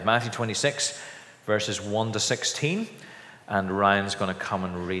Matthew 26, verses 1 to 16, and Ryan's going to come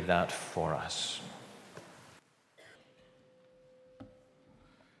and read that for us.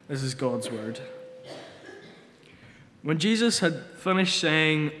 This is God's word. When Jesus had finished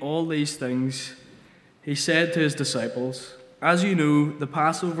saying all these things, he said to his disciples, "As you know, the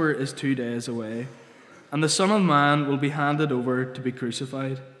Passover is 2 days away, and the Son of Man will be handed over to be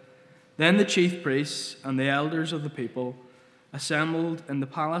crucified." Then the chief priests and the elders of the people assembled in the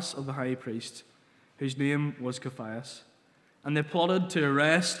palace of the high priest, whose name was Caiaphas, and they plotted to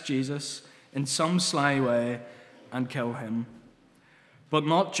arrest Jesus in some sly way and kill him. But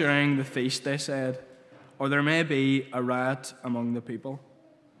not during the feast, they said, or there may be a riot among the people.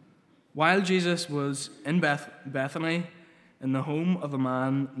 While Jesus was in Bethany, in the home of a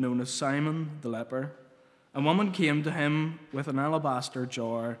man known as Simon the leper, a woman came to him with an alabaster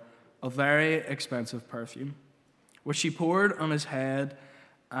jar of very expensive perfume, which she poured on his head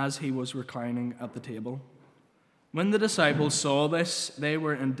as he was reclining at the table. When the disciples saw this, they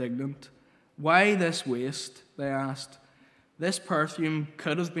were indignant. "Why this waste?" they asked. "This perfume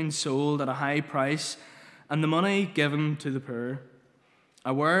could have been sold at a high price and the money given to the poor."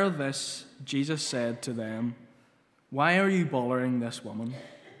 Aware of this, Jesus said to them, "Why are you bothering this woman?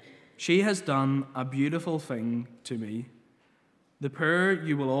 She has done a beautiful thing to me. The poor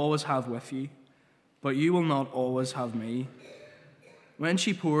you will always have with you, but you will not always have me. When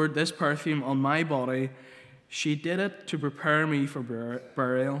she poured this perfume on my body, she did it to prepare me for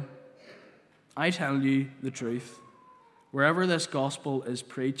burial. I tell you the truth, wherever this gospel is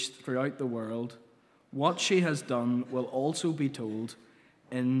preached throughout the world, what she has done will also be told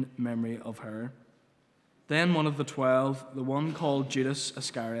in memory of her." Then one of the 12, the one called Judas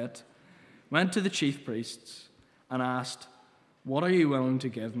Iscariot, went to the chief priests and asked, "What are you willing to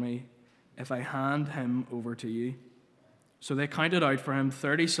give me if I hand him over to you?" So they counted out for him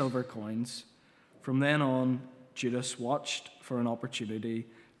 30 silver coins. From then on, Judas watched for an opportunity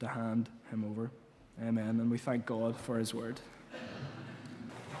to hand him over. Amen. And we thank God for his word.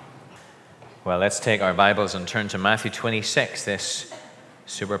 Well, let's take our Bibles and turn to Matthew 26, this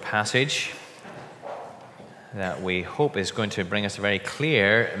super passage that we hope is going to bring us a very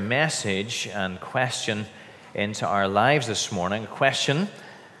clear message and question into our lives this morning. A question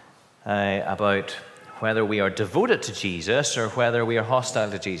about whether we are devoted to Jesus or whether we are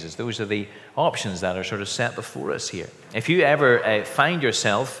hostile to Jesus. Those are the options that are sort of set before us here. If you ever find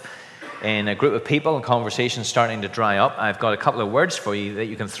yourself in a group of people and conversations starting to dry up, I've got a couple of words for you that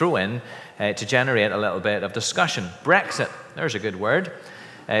you can throw in to generate a little bit of discussion. Brexit, there's a good word.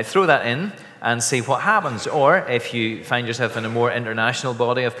 Throw that in and see what happens. Or if you find yourself in a more international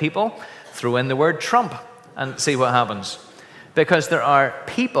body of people, throw in the word Trump and see what happens. Because there are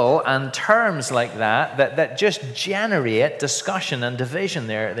people and terms like that just generate discussion and division.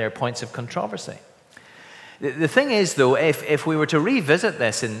 They're points of controversy. The thing is, though, if we were to revisit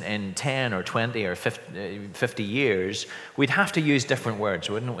this in 10 or 20 or 50 years, we'd have to use different words,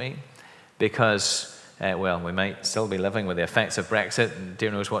 wouldn't we? Because, we might still be living with the effects of Brexit, and dear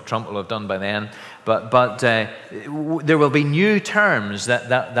knows what Trump will have done by then, but there will be new terms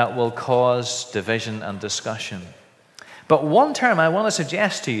that will cause division and discussion. But one term I want to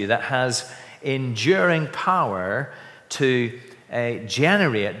suggest to you that has enduring power to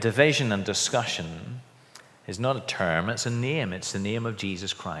generate division and discussion is not a term, it's a name. It's the name of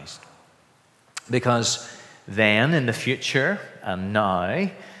Jesus Christ. Because then, in the future, and now,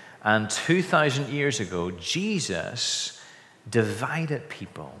 and 2,000 years ago, Jesus divided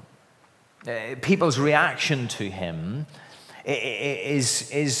people. People's reaction to him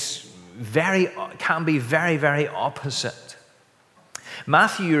can be very, very opposite.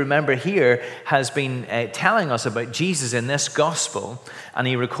 Matthew, you remember here, has been telling us about Jesus in this gospel, and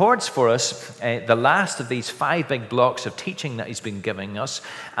he records for us the last of these 5 big blocks of teaching that he's been giving us.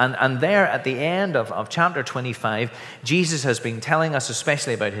 And there at the end of chapter 25, Jesus has been telling us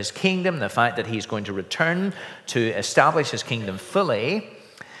especially about his kingdom, the fact that he's going to return to establish his kingdom fully.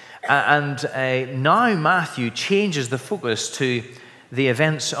 And now Matthew changes the focus to the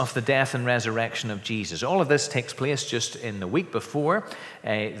events of the death and resurrection of Jesus. All of this takes place just in the week before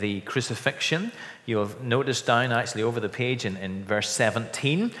the crucifixion. You'll have noticed down actually over the page in verse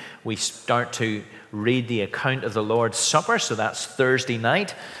 17, we start to read the account of the Lord's Supper. So that's Thursday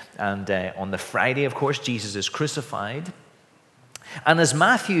night. And on the Friday, of course, Jesus is crucified. And as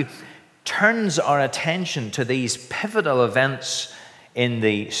Matthew turns our attention to these pivotal events in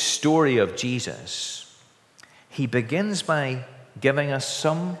the story of Jesus, he begins by giving us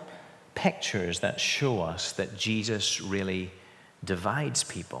some pictures that show us that Jesus really divides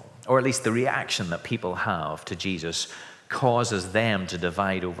people, or at least the reaction that people have to Jesus causes them to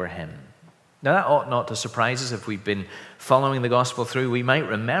divide over him. Now, that ought not to surprise us if we've been following the gospel through. We might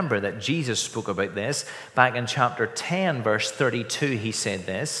remember that Jesus spoke about this. Back in chapter 10, verse 32, he said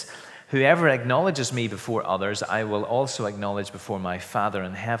this, "Whoever acknowledges me before others, I will also acknowledge before my Father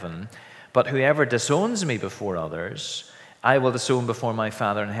in heaven. But whoever disowns me before others, I will disown before my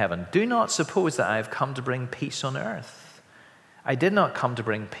Father in heaven. Do not suppose that I have come to bring peace on earth. I did not come to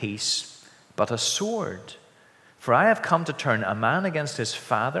bring peace, but a sword. For I have come to turn a man against his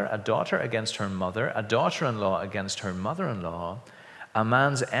father, a daughter against her mother, a daughter-in-law against her mother-in-law. A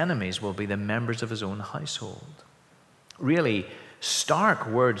man's enemies will be the members of his own household." Really stark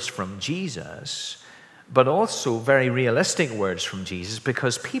words from Jesus, but also very realistic words from Jesus,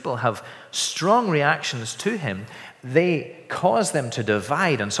 because people have strong reactions to him. They cause them to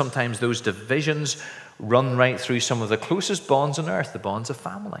divide, and sometimes those divisions run right through some of the closest bonds on earth, the bonds of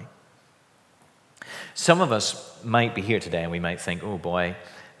family. Some of us might be here today and we might think, oh boy,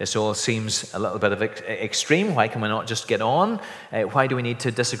 this all seems a little bit of extreme. Why can we not just get on? Why do we need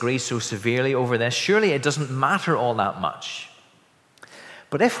to disagree so severely over this? Surely it doesn't matter all that much.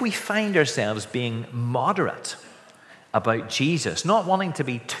 But if we find ourselves being moderate about Jesus, not wanting to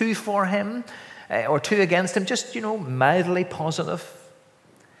be too for him or too against him, just, mildly positive,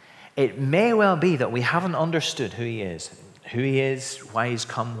 it may well be that we haven't understood who he is, why he's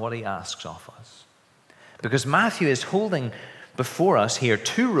come, what he asks of us. Because Matthew is holding before us here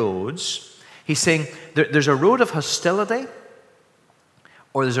two roads. He's saying there's a road of hostility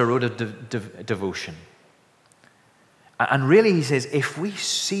or there's a road of devotion. And really, he says, if we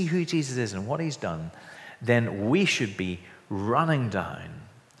see who Jesus is and what he's done, then we should be running down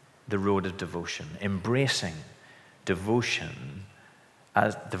the road of devotion, embracing devotion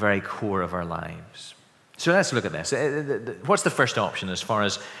as the very core of our lives. So let's look at this. What's the first option as far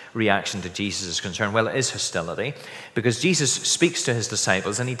as reaction to Jesus is concerned? Well, it is hostility, because Jesus speaks to his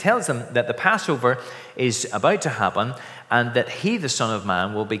disciples and he tells them that the Passover is about to happen and that he, the Son of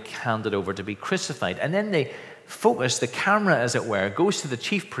Man, will be handed over to be crucified. And then they focus, the camera, as it were, goes to the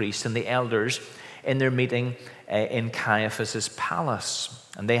chief priests and the elders in their meeting in Caiaphas' palace.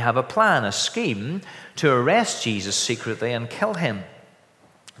 And they have a plan, a scheme to arrest Jesus secretly and kill him.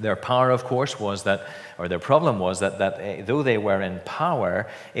 Their power, of course, was that, or their problem was that though they were in power,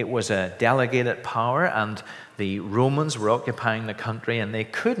 it was a delegated power, and the Romans were occupying the country, and they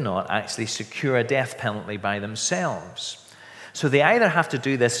could not actually secure a death penalty by themselves. So they either have to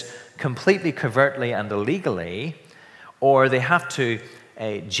do this completely covertly and illegally, or they have to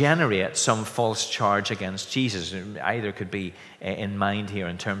generate some false charge against Jesus. Either could be in mind here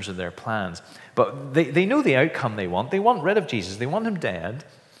in terms of their plans. But they know the outcome they want. They want rid of Jesus. They want him dead.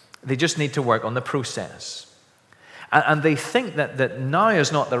 They just need to work on the process. And they think that now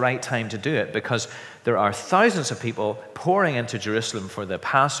is not the right time to do it, because there are thousands of people pouring into Jerusalem for the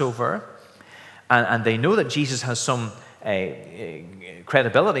Passover, and they know that Jesus has some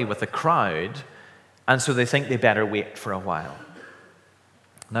credibility with the crowd, and so they think they better wait for a while.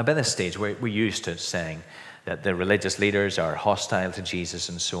 Now, by this stage, we're used to saying that the religious leaders are hostile to Jesus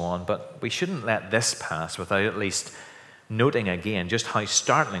and so on, but we shouldn't let this pass without at least noting again just how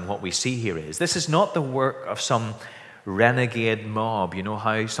startling what we see here is. This is not the work of some renegade mob. You know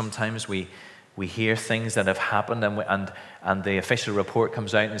how sometimes we hear things that have happened and the official report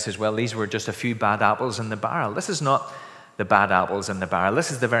comes out and says, well, these were just a few bad apples in the barrel. This is not the bad apples in the barrel.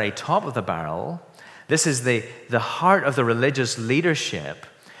 This is the very top of the barrel. This is the heart of the religious leadership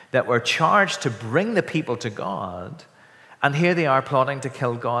that were charged to bring the people to God. And here they are plotting to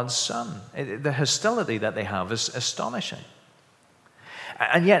kill God's Son. The hostility that they have is astonishing.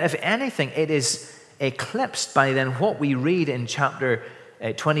 And yet, if anything, it is eclipsed by then what we read in chapter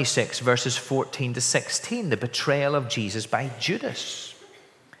 26, verses 14 to 16, the betrayal of Jesus by Judas.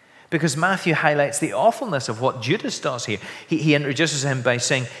 Because Matthew highlights the awfulness of what Judas does here. He introduces him by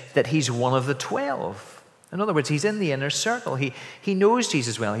saying that he's one of the 12. In other words, he's in the inner circle. He knows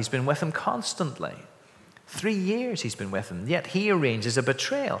Jesus well. He's been with him constantly. 3 years he's been with him, yet he arranges a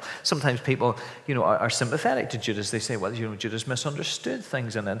betrayal. Sometimes people, are sympathetic to Judas. They say, well, Judas misunderstood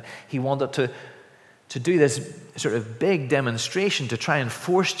things, and then he wanted to do this sort of big demonstration to try and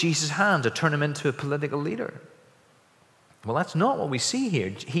force Jesus' hand to turn him into a political leader. Well, that's not what we see here.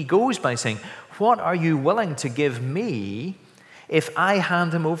 He goes by saying, what are you willing to give me if I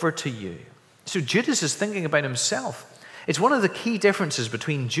hand him over to you? So Judas is thinking about himself. It's one of the key differences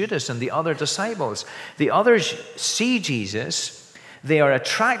between Judas and the other disciples. The others see Jesus, they are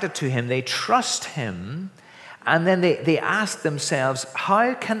attracted to him, they trust him, and then they ask themselves,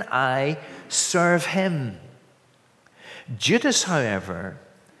 how can I serve him? Judas, however,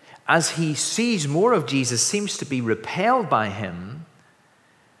 as he sees more of Jesus, seems to be repelled by him.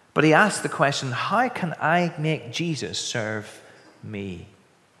 But he asks the question, how can I make Jesus serve me?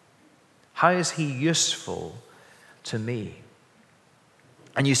 How is he useful to me?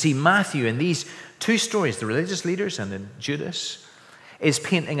 And you see, Matthew, in these two stories, the religious leaders and then Judas, is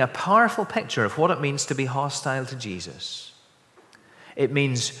painting a powerful picture of what it means to be hostile to Jesus. It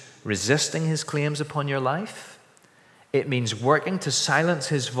means resisting his claims upon your life. It means working to silence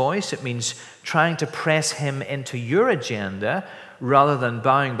his voice. It means trying to press him into your agenda rather than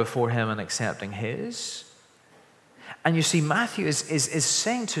bowing before him and accepting his. And you see, Matthew is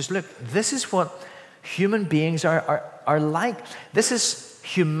saying to us, look, this is what human beings are like. This is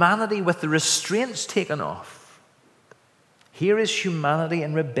humanity with the restraints taken off. Here is humanity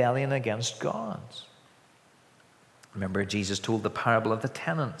in rebellion against God. Remember, Jesus told the parable of the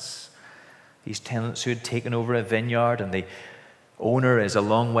tenants. These tenants who had taken over a vineyard, and the owner is a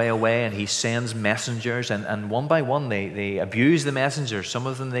long way away, and he sends messengers, and one by one they abuse the messengers. Some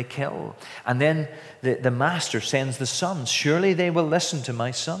of them they kill. And then the master sends the sons. Surely they will listen to my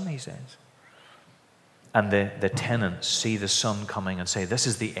son, he says. And the tenants see the son coming and say, this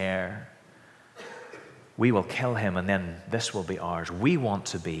is the heir. We will kill him, and then this will be ours. We want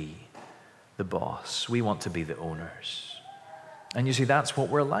to be the boss. We want to be the owners. And you see, that's what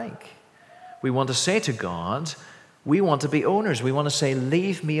we're like. We want to say to God, we want to be owners. We want to say,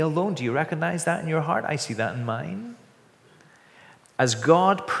 leave me alone. Do you recognize that in your heart? I see that in mine. As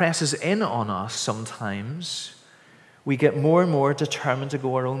God presses in on us sometimes, we get more and more determined to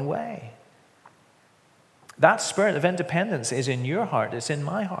go our own way. That spirit of independence is in your heart. It's in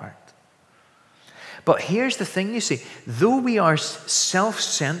my heart. But here's the thing, you see. Though we are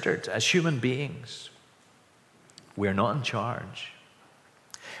self-centered as human beings, we're not in charge.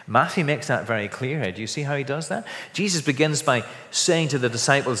 Matthew makes that very clear. Do you see how he does that? Jesus begins by saying to the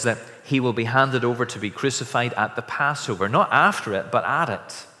disciples that he will be handed over to be crucified at the Passover. Not after it, but at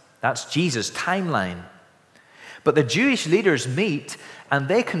it. That's Jesus' timeline. But the Jewish leaders meet and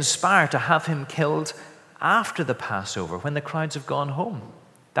they conspire to have him killed after the Passover, when the crowds have gone home.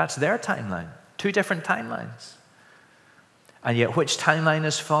 That's their timeline. Two different timelines. And yet, which timeline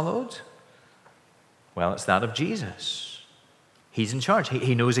is followed? Well, it's that of Jesus. He's in charge.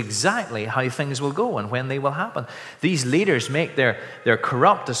 He knows exactly how things will go and when they will happen. These leaders make their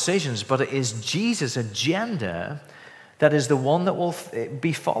corrupt decisions, but it is Jesus' agenda that is the one that will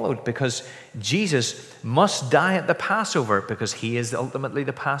be followed, because Jesus must die at the Passover, because he is ultimately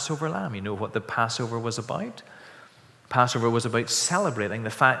the Passover lamb. You know what the Passover was about? Passover was about celebrating the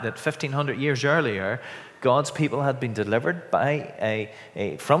fact that 1,500 years earlier, God's people had been delivered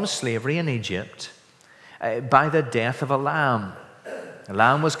from slavery in Egypt by the death of a lamb. A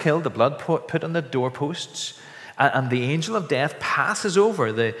lamb was killed, the blood put on the doorposts, and the angel of death passes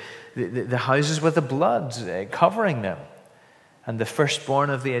over the houses with the blood covering them. And the firstborn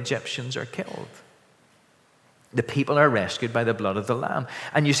of the Egyptians are killed. The people are rescued by the blood of the Lamb.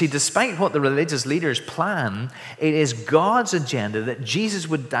 And you see, despite what the religious leaders plan, it is God's agenda that Jesus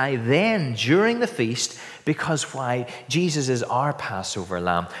would die then during the feast, because why? Jesus is our Passover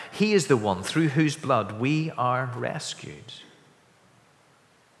Lamb. He is the one through whose blood we are rescued.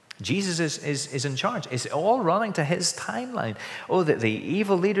 Jesus is in charge. It's all running to his timeline. Oh, the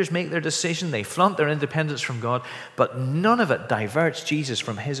evil leaders make their decision. They flaunt their independence from God, but none of it diverts Jesus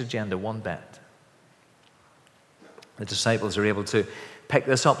from his agenda one bit. The disciples are able to pick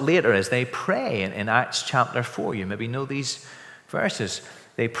this up later as they pray in Acts chapter 4. You maybe know these verses.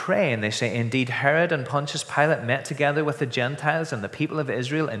 They pray and they say, indeed, Herod and Pontius Pilate met together with the Gentiles and the people of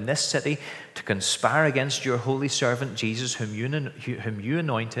Israel in this city to conspire against your holy servant Jesus, whom you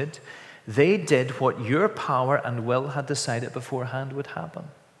anointed. They did what your power and will had decided beforehand would happen.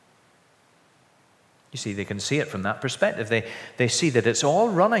 You see, they can see it from that perspective. They see that it's all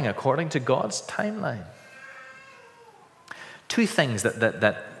running according to God's timeline. Two things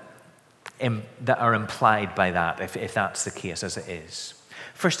that are implied by that, if that's the case, as it is.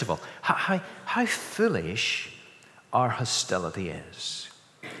 First of all, how foolish our hostility is.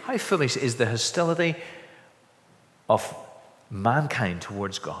 How foolish is the hostility of mankind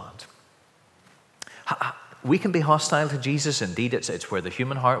towards God. We can be hostile to Jesus. Indeed, it's where the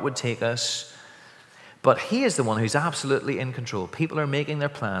human heart would take us. But he is the one who's absolutely in control. People are making their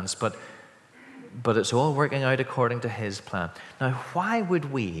plans, but it's all working out according to his plan. Now, why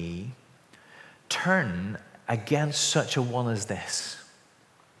would we turn against such a one as this?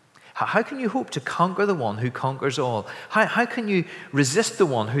 How can you hope to conquer the one who conquers all? How can you resist the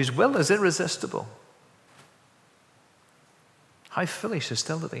one whose will is irresistible? How foolish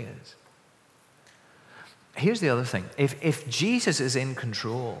hostility is. Here's the other thing. If Jesus is in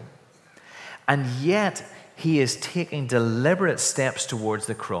control, And yet, he is taking deliberate steps towards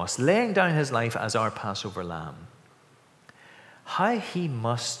the cross, laying down his life as our Passover lamb. How he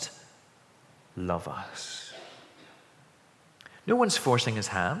must love us. No one's forcing his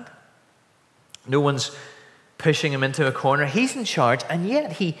hand. No one's pushing him into a corner. He's in charge, and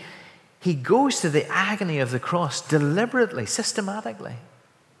yet he goes to the agony of the cross deliberately, systematically.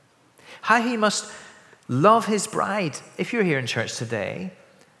 How he must love his bride. If you're here in church today,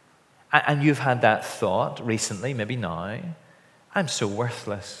 and you've had that thought recently, maybe now, I'm so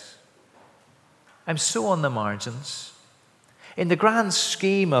worthless. I'm so on the margins. In the grand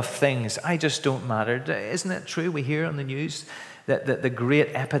scheme of things, I just don't matter. Isn't it true? We hear on the news that the great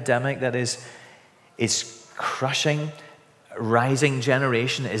epidemic that is crushing rising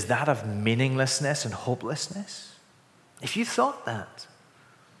generation is that of meaninglessness and hopelessness. If you thought that,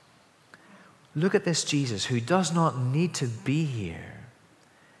 look at this Jesus who does not need to be here,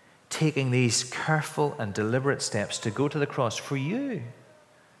 taking these careful and deliberate steps to go to the cross for you.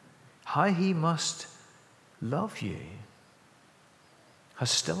 How he must love you.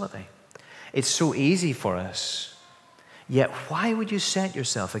 Hostility. It's so easy for us. Yet why would you set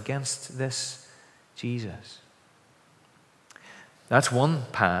yourself against this Jesus? That's one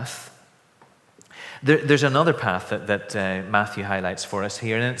path. There's another path that Matthew highlights for us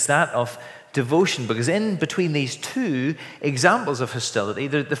here, and it's that of devotion, because in between these two examples of hostility,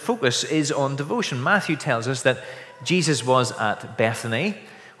 the focus is on devotion. Matthew tells us that Jesus was at Bethany,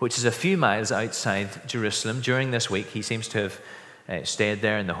 which is a few miles outside Jerusalem. During this week, he seems to have stayed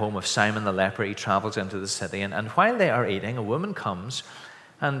there in the home of Simon the leper. He travels into the city, and while they are eating, a woman comes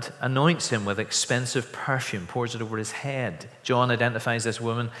and anoints him with expensive perfume, pours it over his head. John identifies this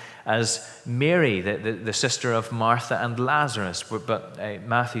woman as Mary, the sister of Martha and Lazarus, but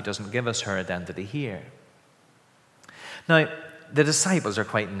Matthew doesn't give us her identity here. Now, the disciples are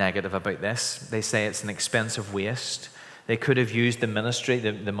quite negative about this. They say it's an expensive waste. They could have used the ministry,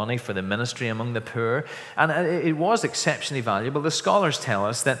 the money for the ministry among the poor, and it was exceptionally valuable. The scholars tell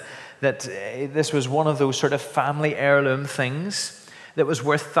us that this was one of those sort of family heirloom things that was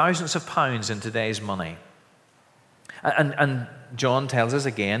worth thousands of pounds in today's money. And John tells us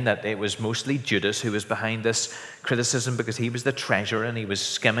again that it was mostly Judas who was behind this criticism, because he was the treasurer and he was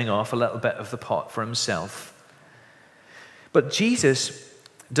skimming off a little bit of the pot for himself. But Jesus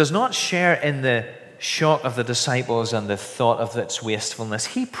does not share in the shock of the disciples and the thought of its wastefulness.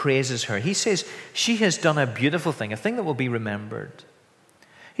 He praises her. He says she has done a beautiful thing, a thing that will be remembered.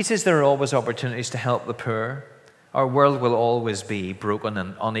 He says there are always opportunities to help the poor. Our world will always be broken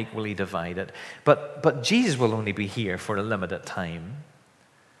and unequally divided. But Jesus will only be here for a limited time.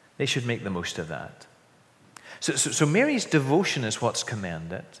 They should make the most of that. So Mary's devotion is what's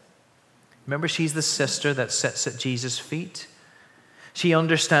commended. Remember, she's the sister that sits at Jesus' feet. She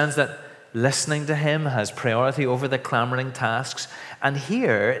understands that listening to him has priority over the clamoring tasks. And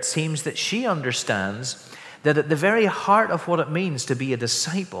here it seems that she understands that at the very heart of what it means to be a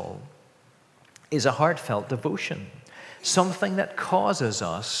disciple is a heartfelt devotion, something that causes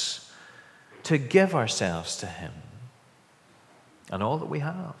us to give ourselves to him and all that we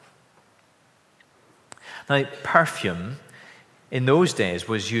have. Now, perfume in those days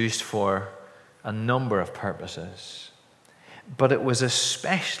was used for a number of purposes, but it was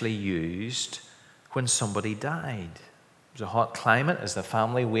especially used when somebody died. It was a hot climate. As the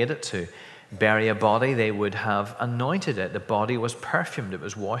family waited to bury a body, they would have anointed it. The body was perfumed. It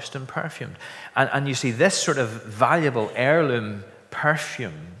was washed and perfumed. And you see, this sort of valuable heirloom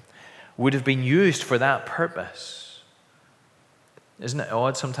perfume would have been used for that purpose. Isn't it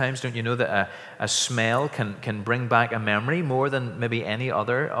odd sometimes, don't you know, that a smell can bring back a memory more than maybe any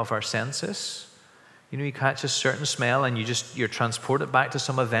other of our senses? You know, you catch a certain smell and you're transported back to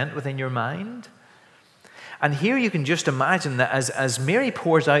some event within your mind. And here you can just imagine that as Mary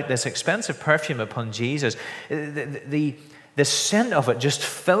pours out this expensive perfume upon Jesus, the scent of it just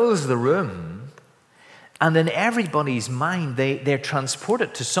fills the room. And in everybody's mind, they're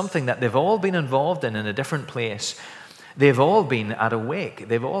transported to something that they've all been involved in a different place. They've all been at a wake.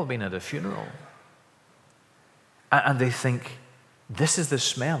 They've all been at a funeral. And they think, this is the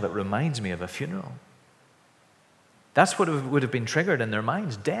smell that reminds me of a funeral. That's what would have been triggered in their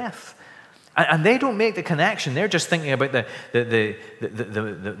minds, death. And they don't make the connection. They're just thinking about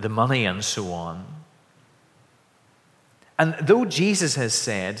the money and so on. And though Jesus has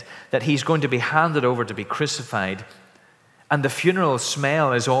said that he's going to be handed over to be crucified, and the funeral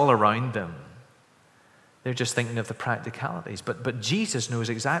smell is all around them, they're just thinking of the practicalities. But Jesus knows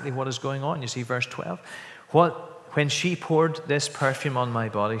exactly what is going on. You see, verse 12. When she poured this perfume on my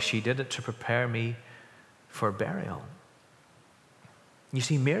body, she did it to prepare me for burial. You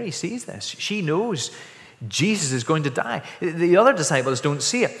see, Mary sees this. She knows Jesus is going to die. The other disciples don't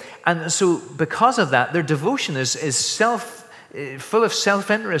see it. And so because of that, their devotion is full of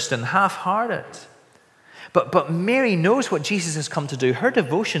self-interest and half-hearted. But Mary knows what Jesus has come to do. Her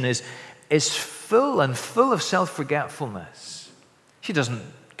devotion is full of self-forgetfulness. She doesn't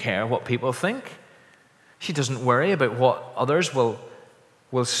care what people think. She doesn't worry about what others will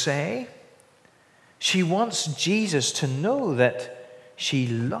say. She wants Jesus to know that she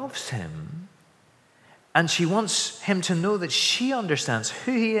loves him, and she wants him to know that she understands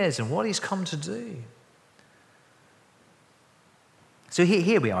who he is and what he's come to do. So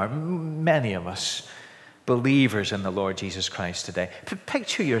here we are, many of us, believers in the Lord Jesus Christ today.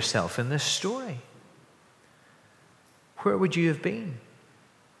 Picture yourself in this story. Where would you have been?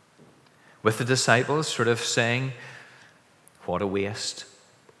 With the disciples sort of saying, what a waste.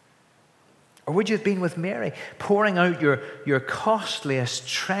 Or would you have been with Mary, pouring out your costliest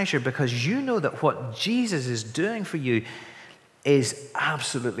treasure because you know that what Jesus is doing for you is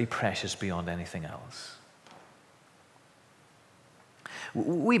absolutely precious beyond anything else?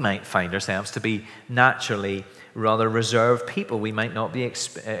 We might find ourselves to be naturally rather reserved people. We might not be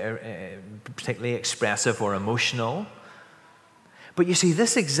particularly expressive or emotional. But you see,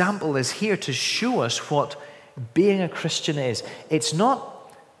 this example is here to show us what being a Christian is. It's not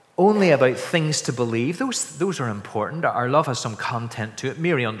only about things to believe. Those are important. Our love has some content to it.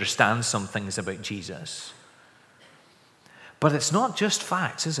 Mary understands some things about Jesus. But it's not just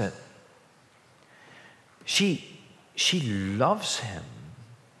facts, is it? She loves him.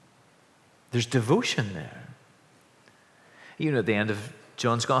 There's devotion there. You know, at the end of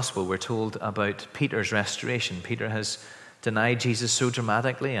John's Gospel, we're told about Peter's restoration. Peter has denied Jesus so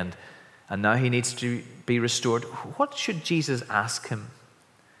dramatically, and now he needs to be restored. What should Jesus ask him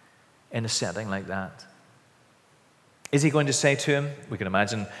in a setting like that? Is he going to say to him, we can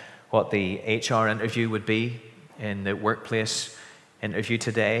imagine what the HR interview would be in the workplace interview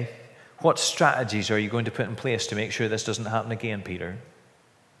today, what strategies are you going to put in place to make sure this doesn't happen again, Peter?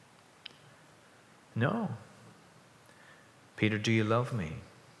 No. Peter, do you love me?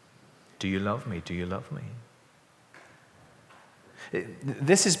 Do you love me? Do you love me?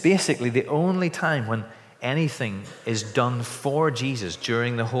 This is basically the only time when anything is done for Jesus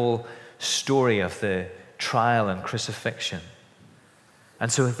during the whole story of the trial and crucifixion.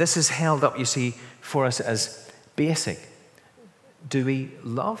 And so this is held up, you see, for us as basic. Do we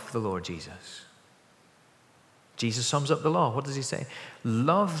love the Lord Jesus? Jesus sums up the law. What does he say?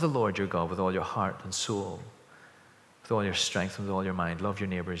 Love the Lord your God with all your heart and soul, with all your strength and with all your mind. Love your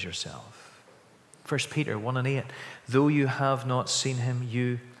neighbor as yourself. 1 Peter 1:8. Though you have not seen him,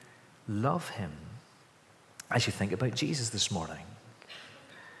 you love him. As you think about Jesus this morning,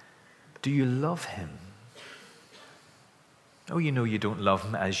 do you love him? Oh, you know you don't love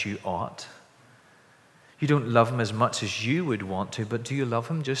him as you ought. You don't love him as much as you would want to, but do you love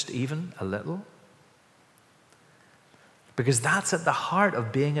him just even a little? Because that's at the heart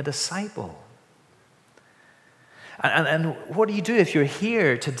of being a disciple. And what do you do if you're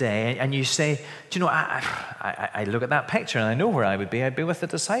here today and you say, do you know, I look at that picture and I know where I would be. I'd be with the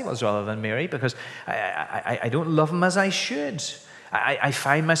disciples rather than Mary because I don't love him as I should. I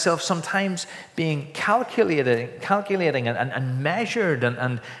find myself sometimes being calculating and measured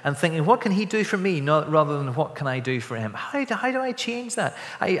and thinking, what can he do for me, rather than what can I do for him? How do I change that?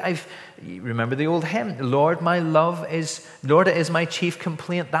 You remember the old hymn, Lord, it is my chief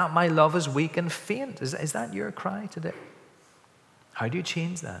complaint that my love is weak and faint. Is that your cry today? How do you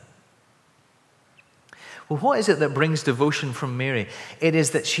change that? Well, what is it that brings devotion from Mary? It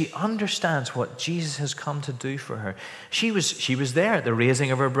is that she understands what Jesus has come to do for her. She was there at the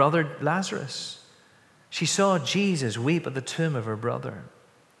raising of her brother Lazarus. She saw Jesus weep at the tomb of her brother,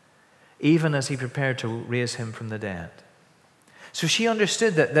 even as he prepared to raise him from the dead. So she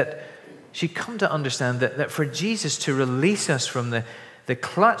understood that she'd come to understand that for Jesus to release us from the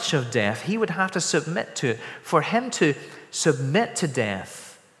clutch of death, he would have to submit to it. For him to submit to death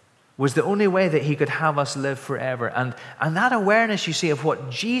was the only way that he could have us live forever. And that awareness, you see, of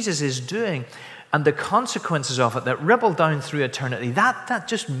what Jesus is doing and the consequences of it that ripple down through eternity, that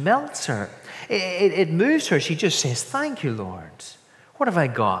just melts her. It moves her. She just says, thank you, Lord. What have I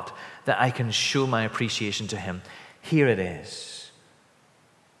got that I can show my appreciation to him? Here it is.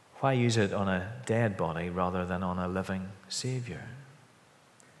 Why use it on a dead body rather than on a living Savior?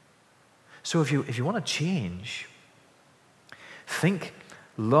 So if you want to change, think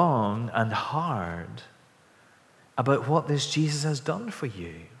long and hard about what this Jesus has done for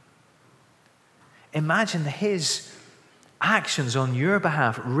you. Imagine his actions on your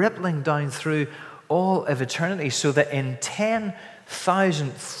behalf rippling down through all of eternity so that in 10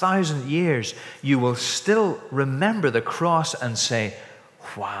 10,000 years, you will still remember the cross and say,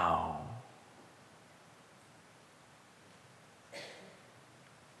 wow.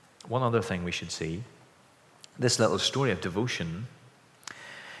 One other thing we should see, this little story of devotion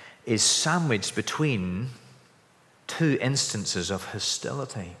is sandwiched between two instances of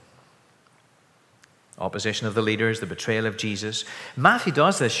hostility. Opposition of the leaders, the betrayal of Jesus. Matthew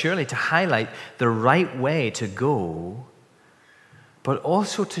does this surely to highlight the right way to go, but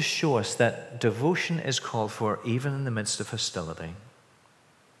also to show us that devotion is called for even in the midst of hostility.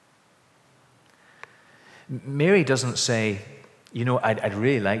 Mary doesn't say, I'd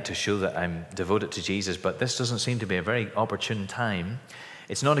really like to show that I'm devoted to Jesus, but this doesn't seem to be a very opportune time.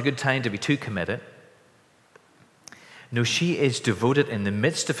 It's not a good time to be too committed. No, she is devoted in the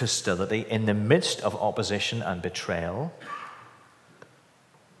midst of hostility, in the midst of opposition and betrayal.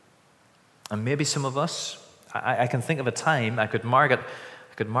 And maybe some of us, I can think of a time, I could mark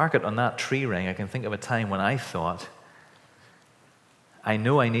it on that tree ring. I can think of a time when I thought, I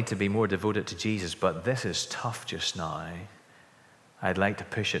know I need to be more devoted to Jesus, but this is tough just now. I'd like to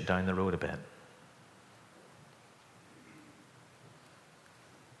push it down the road a bit.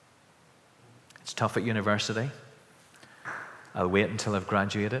 It's tough at university. I'll wait until I've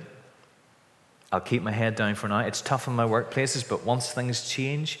graduated. I'll keep my head down for now. It's tough in my workplaces, but once things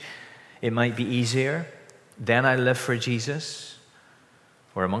change, it might be easier. Then I live for Jesus,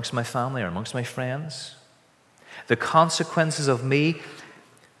 or amongst my family, or amongst my friends. The consequences of me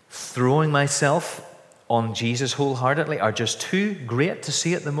throwing myself on Jesus wholeheartedly are just too great to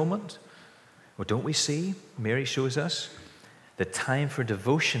see at the moment. Well, don't we see? Mary shows us the time for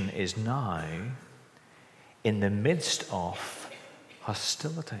devotion is now in the midst of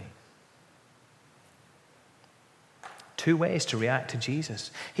hostility. Two ways to react to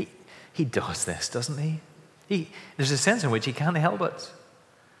Jesus. He does this, doesn't he? There's a sense in which he can't help it.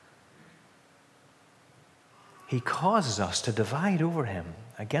 He causes us to divide over him,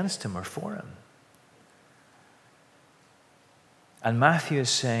 against him or for him. And Matthew is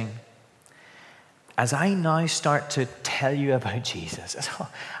saying, as I now start to tell you about Jesus,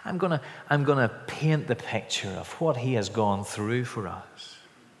 I'm going to paint the picture of what he has gone through for us.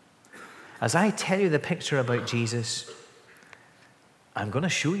 As I tell you the picture about Jesus, I'm going to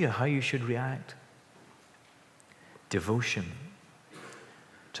show you how you should react. Devotion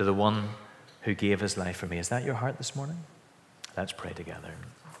to the one who gave his life for me. Is that your heart this morning? Let's pray together.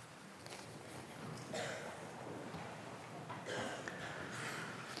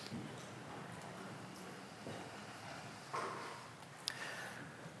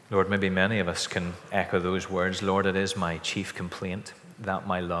 Lord, maybe many of us can echo those words. Lord, it is my chief complaint that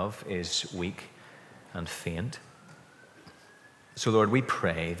my love is weak and faint. So, Lord, we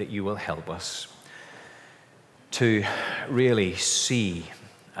pray that you will help us to really see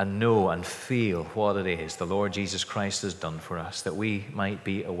and know and feel what it is the Lord Jesus Christ has done for us, that we might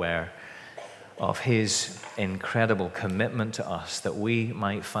be aware of his incredible commitment to us, that we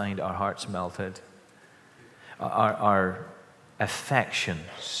might find our hearts melted, our affection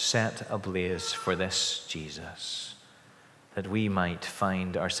set ablaze for this Jesus, that we might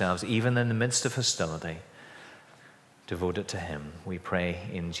find ourselves, even in the midst of hostility, devoted to him. We pray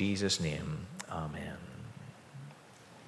in Jesus' name. Amen.